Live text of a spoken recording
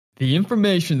The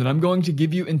information that I'm going to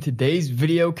give you in today's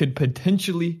video could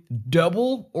potentially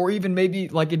double or even maybe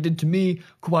like it did to me,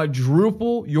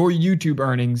 quadruple your YouTube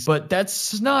earnings. But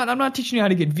I'm not teaching you how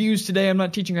to get views today. I'm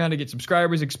not teaching you how to get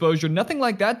subscribers, exposure, nothing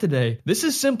like that today. This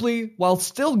is simply while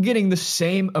still getting the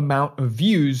same amount of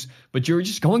views, but you're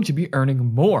just going to be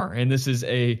earning more. And this is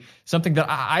something that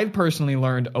I personally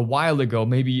learned a while ago,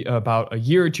 maybe about a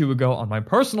year or two ago on my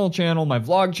personal channel, my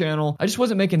vlog channel. I just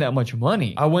wasn't making that much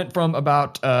money. I went from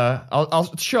about,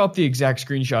 I'll show up the exact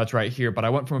screenshots right here, but I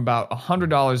went from about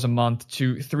 $100 a month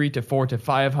to $300 to $400 to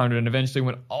 $500 and eventually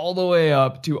went all the way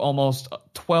up to almost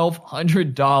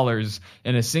 $1,200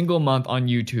 in a single month on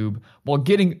YouTube while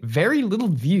getting very little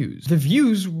views. The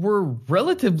views were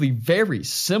relatively very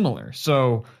similar.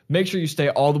 So make sure you stay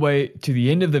all the way to the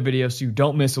end of the video so you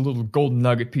don't miss a little golden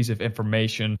nugget piece of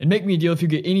information. And make me a deal if you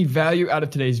get any value out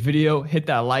of today's video, hit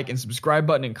that like and subscribe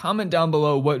button and comment down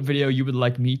below what video you would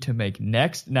like me to make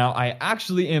next. Now, I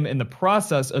actually am in the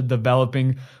process of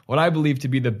developing what I believe to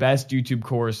be the best YouTube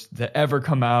course to ever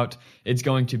come out. It's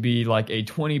going to be like a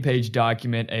 20-page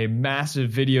document, a massive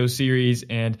video series,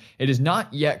 and it is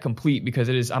not yet complete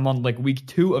because I'm on like week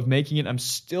 2 of making it. I'm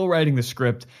still writing the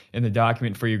script and the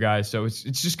document for you guys. So it's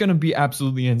just going to be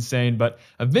absolutely insane. But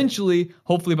eventually,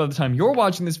 hopefully by the time you're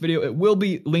watching this video, it will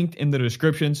be linked in the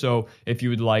description. So if you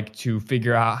would like to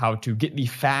figure out how to get the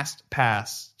fast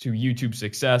pass to YouTube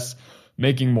success,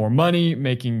 making more money,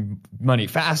 making money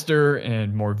faster,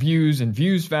 and more views and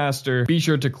views faster, be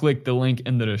sure to click the link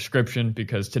in the description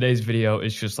because today's video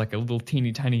is just like a little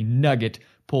teeny tiny nugget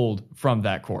pulled from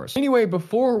that course. Anyway,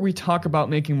 before we talk about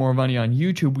making more money on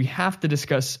YouTube, we have to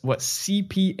discuss what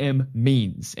CPM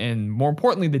means, and more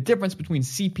importantly, the difference between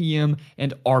CPM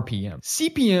and RPM.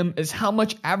 CPM is how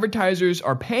much advertisers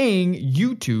are paying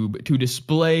YouTube to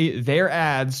display their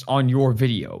ads on your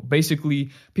video.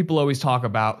 Basically, people always talk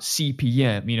about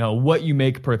CPM, what you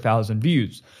make per 1,000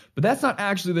 views. But that's not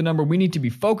actually the number we need to be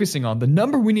focusing on. The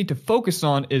number we need to focus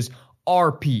on is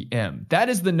RPM. That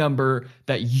is the number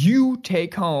that you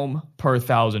take home per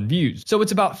 1,000 views. So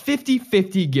it's about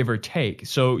 50-50 give or take.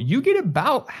 So you get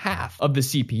about half of the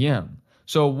CPM.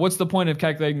 So what's the point of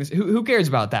calculating this? Who cares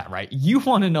about that, right? You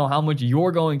want to know how much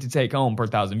you're going to take home per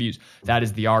 1,000 views. That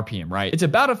is the RPM, right? It's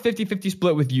about a 50-50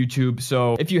 split with YouTube.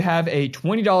 So if you have a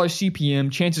 $20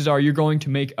 CPM, chances are you're going to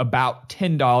make about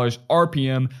 $10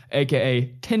 RPM,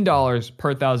 aka $10 per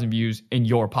 1,000 views in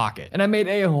your pocket. And I made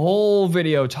a whole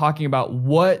video talking about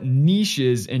what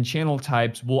niches and channel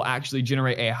types will actually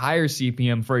generate a higher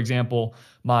CPM. For example,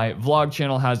 my vlog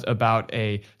channel has about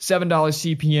a $7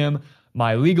 CPM.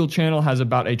 My legal channel has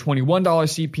about a $21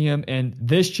 CPM, and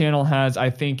this channel has, I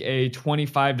think, a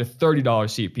 $25 to $30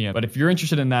 CPM. But if you're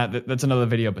interested in that, that's another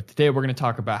video. But today we're going to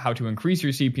talk about how to increase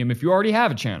your CPM if you already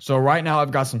have a channel. So right now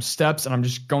I've got some steps, and I'm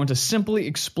just going to simply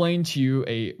explain to you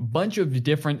a bunch of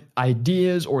different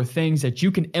ideas or things that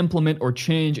you can implement or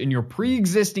change in your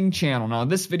pre-existing channel. Now,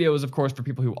 this video is, of course, for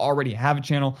people who already have a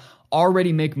channel,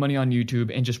 already make money on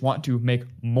YouTube, and just want to make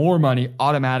more money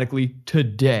automatically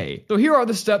today. So here are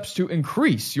the steps to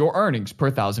increase your earnings per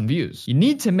 1,000 views. You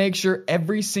need to make sure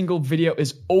every single video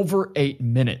is over 8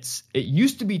 minutes. It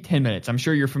used to be 10 minutes. I'm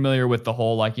sure you're familiar with the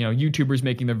whole YouTubers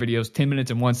making their videos 10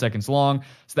 minutes and 1 second long,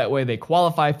 so that way they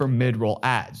qualify for mid-roll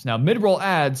ads. Now, mid-roll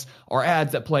ads are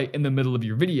ads that play in the middle of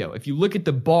your video. If you look at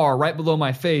the bar right below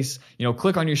my face,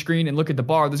 click on your screen and look at the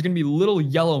bar, there's going to be little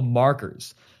yellow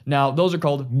markers. Now, those are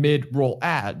called mid-roll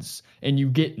ads, and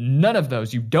you get none of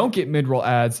those. You don't get mid-roll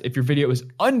ads if your video is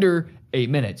under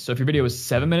 8 minutes. So if your video is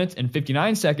 7 minutes and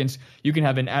 59 seconds, you can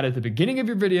have an ad at the beginning of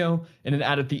your video and an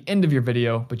ad at the end of your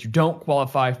video, but you don't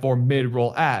qualify for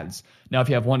mid-roll ads. Now, if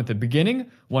you have one at the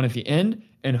beginning, one at the end,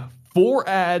 and 4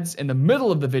 ads in the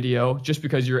middle of the video just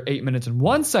because you're 8 minutes and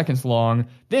 1 second long,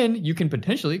 then you can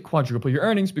potentially quadruple your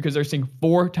earnings because they're seeing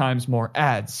 4 times more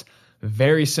ads.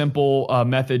 Very simple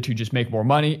method to just make more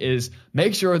money is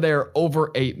make sure they're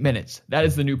over 8 minutes. That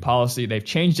is the new policy. They've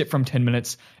changed it from 10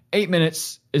 minutes. 8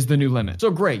 minutes is the new limit. So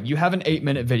great, you have an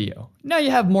 8-minute video. Now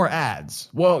you have more ads.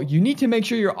 Well, you need to make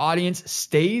sure your audience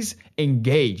stays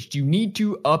engaged. You need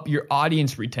to up your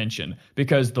audience retention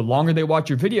because the longer they watch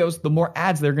your videos, the more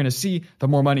ads they're going to see, the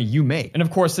more money you make. And of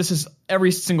course, this is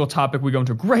every single topic we go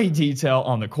into great detail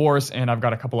on the course, and I've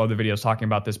got a couple other videos talking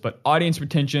about this, but audience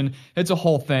retention, it's a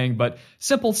whole thing, but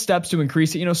simple steps to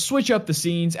increase it, switch up the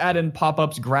scenes, add in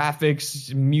pop-ups,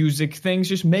 graphics, music, things,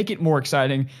 just make it more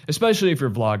exciting, especially if you're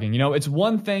vlogging. It's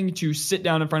one thing to sit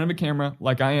down in front of a camera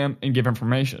like I am and give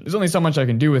information. There's only so much I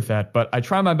can do with that, but I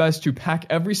try my best to pack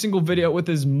every single video with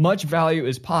as much value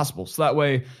as possible. So that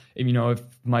way, if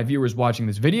my viewer is watching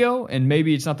this video and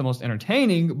maybe it's not the most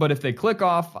entertaining, but if they click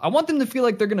off, I want them to feel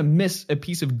like they're going to miss a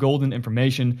piece of golden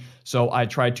information. So I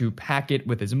try to pack it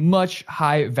with as much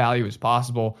high value as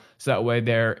possible. So that way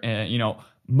they're,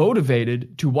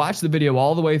 motivated to watch the video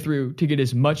all the way through to get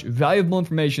as much valuable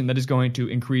information that is going to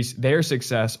increase their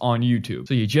success on YouTube.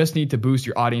 So you just need to boost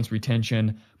your audience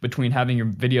retention between having your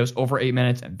videos over 8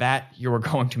 minutes, and that you're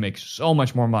going to make so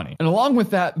much more money. And along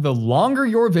with that, the longer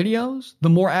your videos, the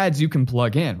more ads you can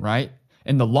plug in, right?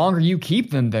 And the longer you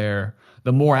keep them there,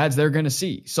 the more ads they're going to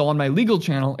see. So on my legal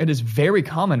channel, it is very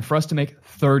common for us to make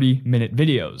 30-minute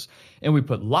videos. And we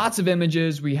put lots of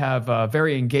images. We have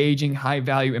very engaging,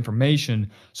 high-value information.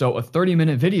 So a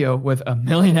 30-minute video with 1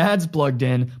 million ads plugged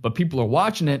in, but people are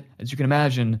watching it, as you can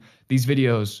imagine, these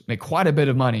videos make quite a bit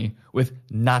of money with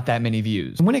not that many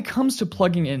views. And when it comes to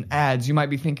plugging in ads, you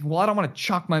might be thinking, well, I don't want to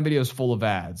chock my videos full of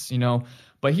ads,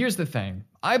 But here's the thing.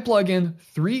 I plug in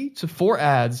 3 to 4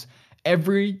 ads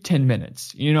every 10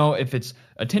 minutes. If it's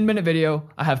a 10-minute video,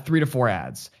 I have 3 to 4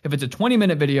 ads. If it's a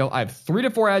 20-minute video, I have 3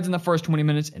 to 4 ads in the first 20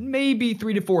 minutes and maybe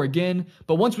 3 to 4 again.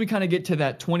 But once we kind of get to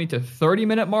that 20 to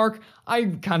 30-minute mark, I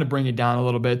kind of bring it down a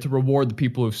little bit to reward the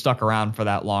people who've stuck around for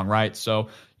that long, right? So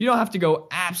you don't have to go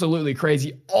absolutely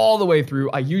crazy all the way through.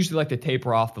 I usually like to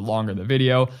taper off the longer the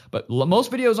video, but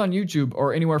most videos on YouTube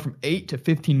are anywhere from 8 to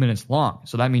 15 minutes long.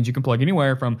 So that means you can plug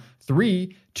anywhere from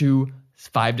 3 to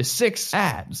 5 to 6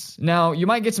 ads. Now, you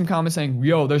might get some comments saying,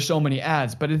 yo, there's so many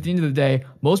ads, but at the end of the day,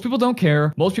 most people don't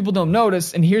care. Most people don't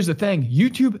notice. And here's the thing,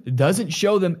 YouTube doesn't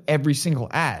show them every single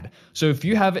ad. So if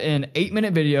you have an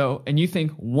 8-minute video and you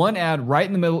think one ad right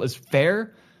in the middle is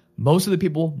fair, most of the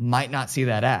people might not see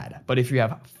that ad. But if you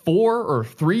have 4 or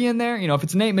 3 in there, if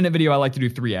it's an 8-minute video, I like to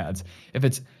do 3 ads. If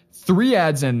it's 3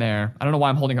 ads in there, I don't know why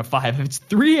I'm holding a 5. If it's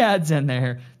 3 ads in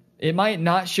there, it might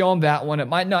not show them that one. It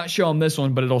might not show them this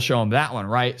one, but it'll show them that one,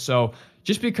 right? So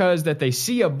just because that they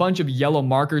see a bunch of yellow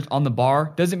markers on the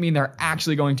bar doesn't mean they're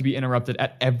actually going to be interrupted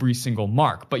at every single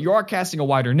mark. But you are casting a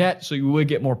wider net, so you will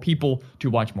get more people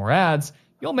to watch more ads.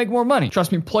 You'll make more money.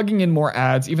 Trust me, plugging in more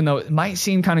ads, even though it might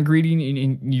seem kind of greedy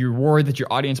and you're worried that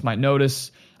your audience might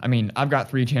notice. I've got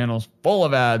 3 channels full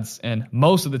of ads, and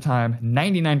most of the time,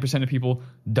 99% of people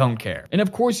don't care. And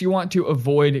of course, you want to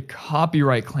avoid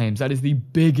copyright claims. That is the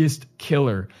biggest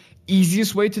killer.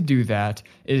 Easiest way to do that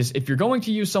is if you're going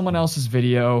to use someone else's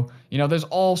video, there's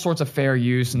all sorts of fair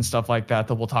use and stuff like that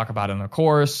we'll talk about in the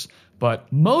course.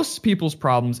 But most people's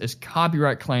problems is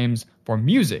copyright claims for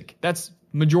music. That's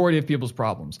majority of people's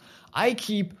problems. I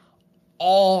keep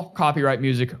all copyright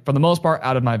music, for the most part,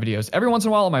 out of my videos. Every once in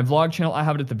a while on my vlog channel, I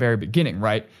have it at the very beginning,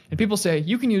 right? And people say,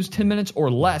 you can use 10 minutes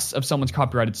or less of someone's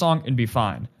copyrighted song and be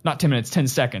fine. Not 10 minutes, 10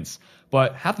 seconds.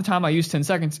 But half the time I use 10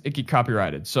 seconds, it get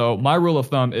copyrighted. So my rule of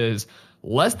thumb is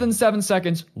less than 7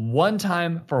 seconds, one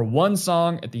time for one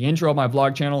song at the intro of my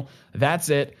vlog channel. That's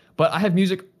it. But I have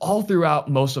music all throughout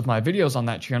most of my videos on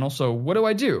that channel. So what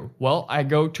do? Well, I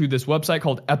go to this website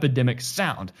called Epidemic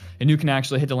Sound, and you can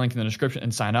actually hit the link in the description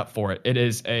and sign up for it. It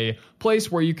is a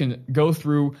place where you can go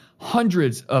through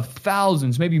hundreds of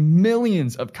thousands, maybe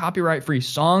millions of copyright-free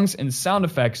songs and sound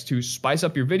effects to spice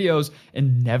up your videos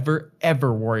and never,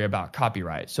 ever worry about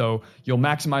copyright. So you'll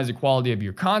maximize the quality of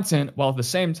your content while at the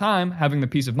same time having the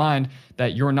peace of mind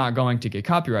that you're not going to get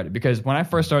copyrighted. Because when I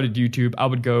first started YouTube, I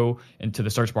would go into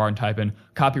the search bar and type in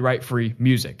copyright-free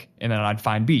music, and then I'd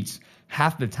find beats.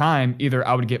 Half the time, either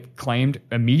I would get claimed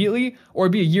immediately, or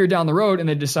it'd be a year down the road and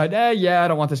they'd decide, I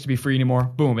don't want this to be free anymore.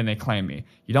 Boom, and they claim me.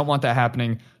 You don't want that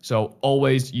happening, so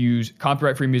always use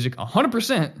copyright-free music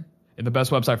 100%. And the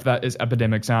best website for that is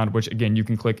Epidemic Sound, which again, you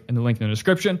can click in the link in the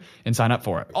description and sign up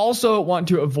for it. Also want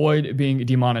to avoid being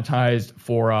demonetized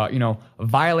for,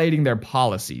 violating their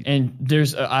policy. And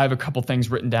I have a couple things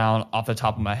written down off the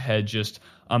top of my head, just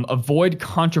avoid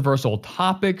controversial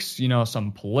topics,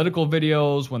 some political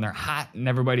videos when they're hot and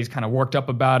everybody's kind of worked up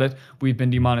about it. We've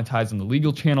been demonetized on the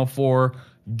legal channel for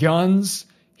guns.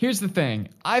 Here's the thing.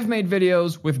 I've made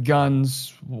videos with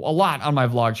guns a lot on my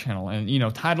vlog channel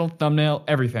and, title, thumbnail,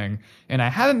 everything. And I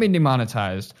haven't been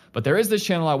demonetized, but there is this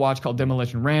channel I watch called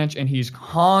Demolition Ranch, and he's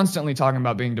constantly talking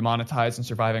about being demonetized and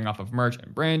surviving off of merch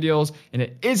and brand deals. And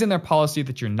it is in their policy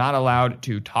that you're not allowed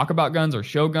to talk about guns or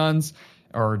show guns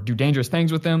or do dangerous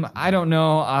things with them. I don't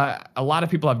know. A lot of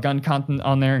people have gun content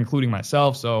on there, including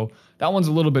myself, so that one's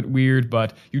a little bit weird,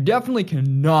 but you definitely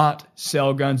cannot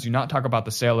sell guns. Do not talk about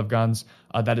the sale of guns.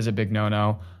 That is a big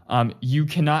no-no. You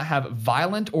cannot have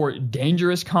violent or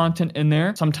dangerous content in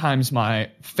there. Sometimes my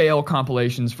fail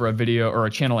compilations for a video or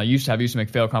a channel I used to make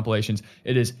fail compilations.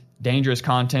 It is dangerous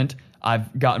content.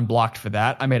 I've gotten blocked for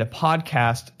that. I made a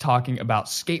podcast talking about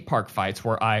skate park fights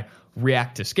where I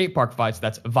react to skate park fights.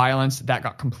 That's violence. That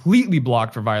got completely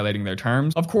blocked for violating their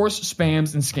terms. Of course,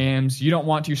 spams and scams. You don't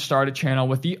want to start a channel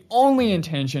with the only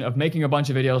intention of making a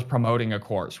bunch of videos promoting a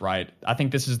course, right? I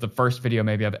think this is the first video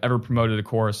maybe I've ever promoted a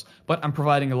course, but I'm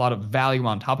providing a lot of value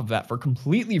on top of that for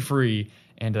completely free.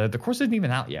 And the course isn't even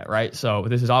out yet, right? So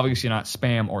this is obviously not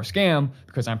spam or scam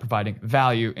because I'm providing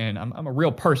value and I'm a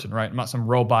real person, right? I'm not some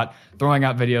robot throwing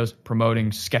out videos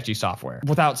promoting sketchy software.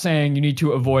 Without saying you need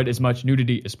to avoid as much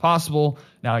nudity as possible.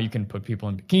 Now you can put people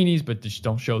in bikinis, but just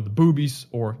don't show the boobies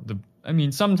or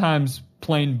sometimes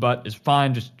plain butt is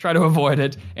fine. Just try to avoid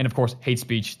it. And of course, hate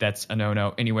speech, that's a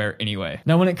no-no anywhere, anyway.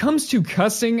 Now, when it comes to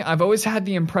cussing, I've always had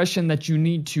the impression that you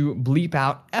need to bleep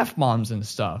out F-bombs and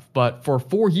stuff. But for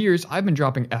 4 years, I've been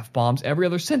dropping F-bombs every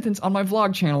other sentence on my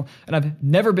vlog channel, and I've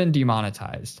never been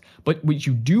demonetized. But what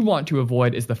you do want to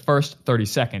avoid is the first 30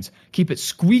 seconds. Keep it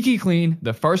squeaky clean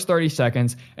the first 30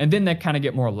 seconds, and then they kind of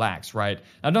get more lax, right?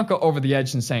 Now, don't go over the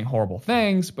edge and saying horrible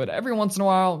things, but every once in a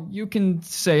while, you can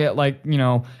say it like,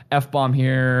 F-bomb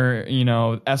here,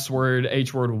 S word,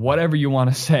 H word, whatever you want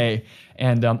to say.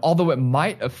 And although it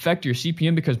might affect your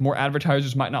CPM because more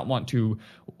advertisers might not want to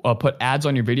put ads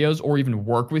on your videos or even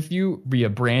work with you via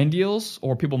brand deals,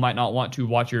 or people might not want to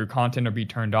watch your content or be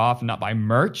turned off and not buy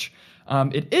merch,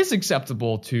 it is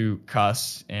acceptable to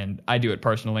cuss, and I do it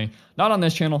personally. Not on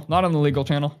this channel, not on the legal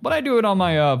channel, but I do it on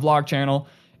my vlog channel.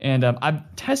 And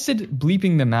I've tested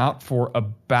bleeping them out for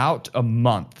about a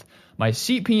month. My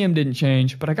CPM didn't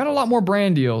change, but I got a lot more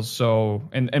brand deals, so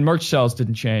and merch sales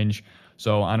didn't change.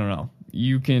 So I don't know.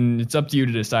 It's up to you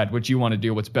to decide what you want to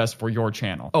do, what's best for your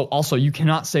channel. Oh, also, you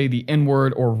cannot say the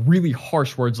N-word or really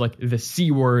harsh words like the C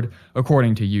word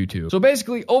according to YouTube. So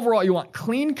basically, overall, you want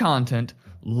clean content,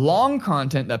 long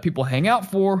content that people hang out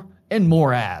for, and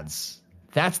more ads.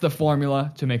 That's the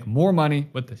formula to make more money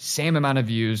with the same amount of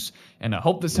views. And I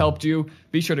hope this helped you.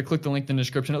 Be sure to click the link in the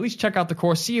description. At least check out the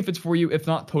course. See if it's for you. If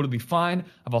not, totally fine.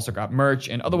 I've also got merch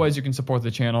and other ways you can support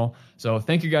the channel. So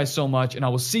thank you guys so much. And I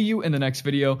will see you in the next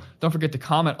video. Don't forget to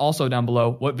comment also down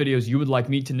below what videos you would like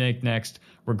me to make next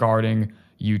regarding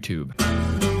YouTube.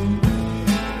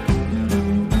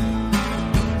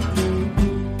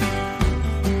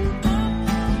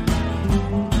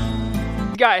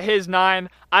 Got his 9,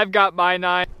 I've got my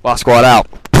 9. Boss Squad out.